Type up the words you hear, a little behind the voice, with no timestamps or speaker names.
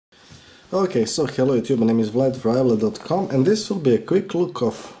Okay, so hello YouTube, my name is Vlad and this will be a quick look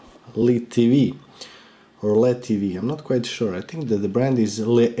of LeTV or LeTV. I'm not quite sure. I think that the brand is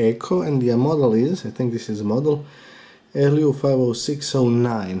LeEco and the model is, I think this is a model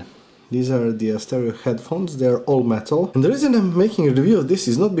LU50609. These are the stereo headphones. They are all metal. And the reason I'm making a review of this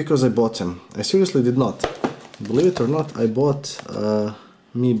is not because I bought them. I seriously did not. Believe it or not, I bought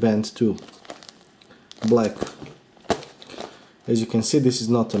Mi Band 2 black. As you can see, this is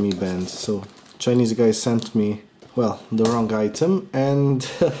not a Mi Band, so Chinese guy sent me, well, the wrong item, and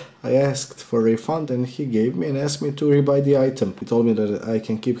I asked for a refund and he gave me and asked me to rebuy the item. He told me that I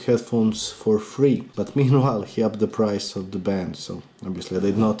can keep headphones for free, but meanwhile he upped the price of the band, so obviously I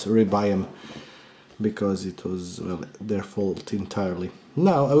did not rebuy them because it was, well, their fault entirely.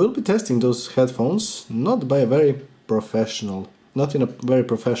 Now I will be testing those headphones, not by a very professional, not in a very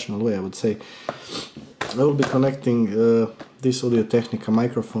professional way, I would say. I will be connecting this Audio-Technica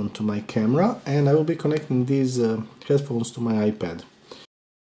microphone to my camera, and I will be connecting these headphones to my iPad.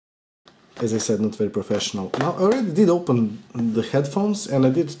 As I said, not very professional. Now, I already did open the headphones and I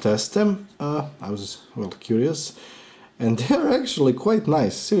did test them. I was, well, curious, and they're actually quite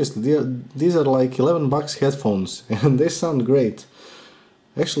nice. Seriously, these are like 11 bucks headphones and they sound great.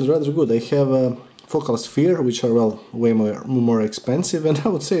 Actually, rather good. I have a focal sphere, which are, well, way more expensive, and I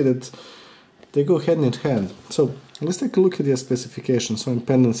would say that they go hand in hand. So let's take a look at the specifications. So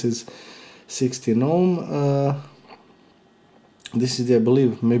impedance is 16 ohm. This is the, I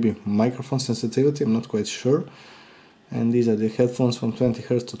believe, maybe microphone sensitivity, I'm not quite sure. And these are the headphones from 20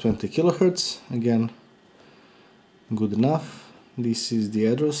 Hz to 20 kHz. Again, good enough. This is the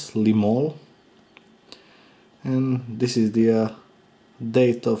address, Limol. And this is the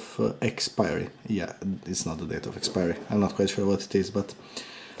date of expiry. Yeah, it's not the date of expiry. I'm not quite sure what it is, but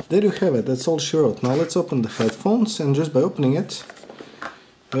there you have it, that's all she wrote. Now let's open the headphones, and just by opening it,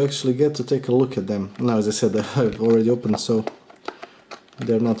 you actually get to take a look at them. Now, as I said, I've already opened, so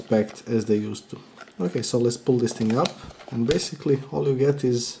they're not packed as they used to. Okay, so let's pull this thing up, and basically all you get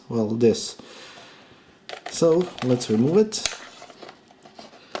is, well, this. So let's remove it.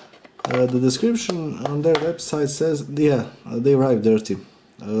 The description on their website says, yeah, they arrived dirty.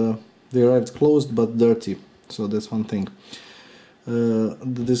 They arrived closed but dirty, so that's one thing.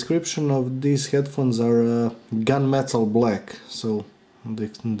 The description of these headphones are gunmetal black, so the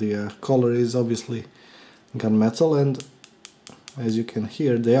color is obviously gunmetal, and as you can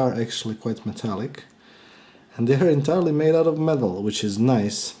hear, they are actually quite metallic, and they are entirely made out of metal, which is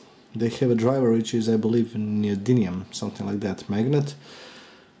nice. They have a driver which is, I believe, neodymium, something like that, magnet.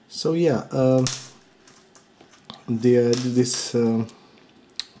 So yeah, this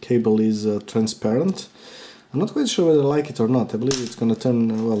cable is transparent. I'm not quite sure whether I like it or not. I believe it's gonna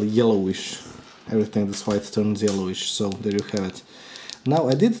turn, well, yellowish. Everything that's white turns yellowish, so there you have it. Now,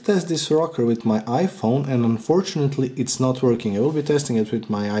 I did test this rocker with my iPhone, and unfortunately it's not working. I will be testing it with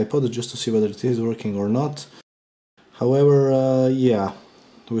my iPod just to see whether it is working or not. However, yeah,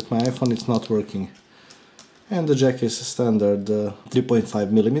 with my iPhone it's not working. And the jack is standard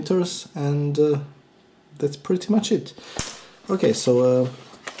 3.5 millimeters, and that's pretty much it. Okay, so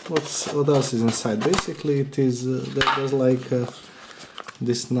what else is inside? Basically, it is there's like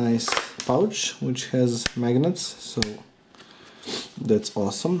this nice pouch which has magnets, so that's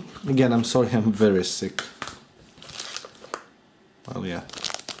awesome. Again, I'm sorry, I'm very sick. Well, yeah,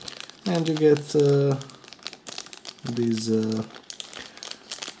 and you get these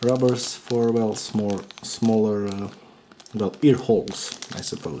rubbers for, well, smaller well, ear holes, I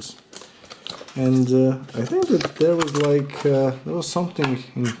suppose. And I think that there was like, there was something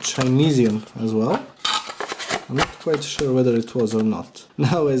in Chinesium as well. I'm not quite sure whether it was or not.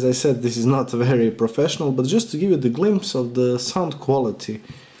 Now, as I said, this is not very professional, but just to give you the glimpse of the sound quality,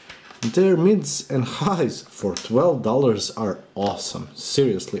 their mids and highs for $12 are awesome.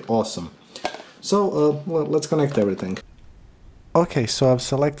 Seriously awesome. So, well, let's connect everything. Okay, so I've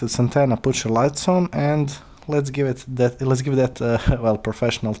selected Santana, put your lights on, and let's give that well,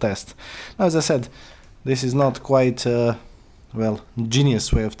 professional test. Now, as I said, this is not quite well,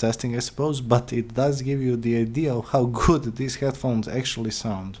 genius way of testing, I suppose, but it does give you the idea of how good these headphones actually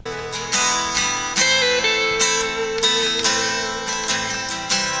sound.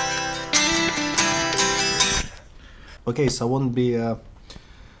 Okay, so I won't be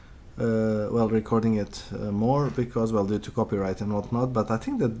well, recording it more because, well, due to copyright and whatnot, but I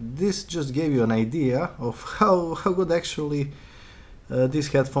think that this just gave you an idea of how good actually these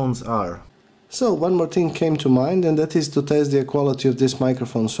headphones are. So one more thing came to mind, and that is to test the quality of this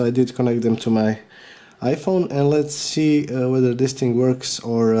microphone. So I did connect them to my iPhone, and let's see whether this thing works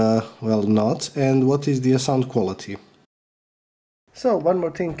or well, not, and what is the sound quality. So one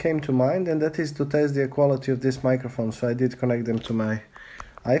more thing came to mind, and that is to test the quality of this microphone. So I did connect them to my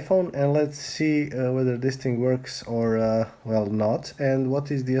iPhone, and let's see whether this thing works or well, not, and what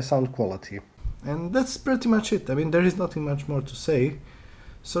is the sound quality. And that's pretty much it. I mean, there is nothing much more to say.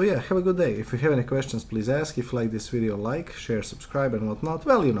 So yeah, have a good day. If you have any questions, please ask. If you like this video, like, share, subscribe and whatnot.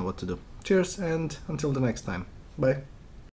 Well, you know what to do. Cheers, and until the next time. Bye.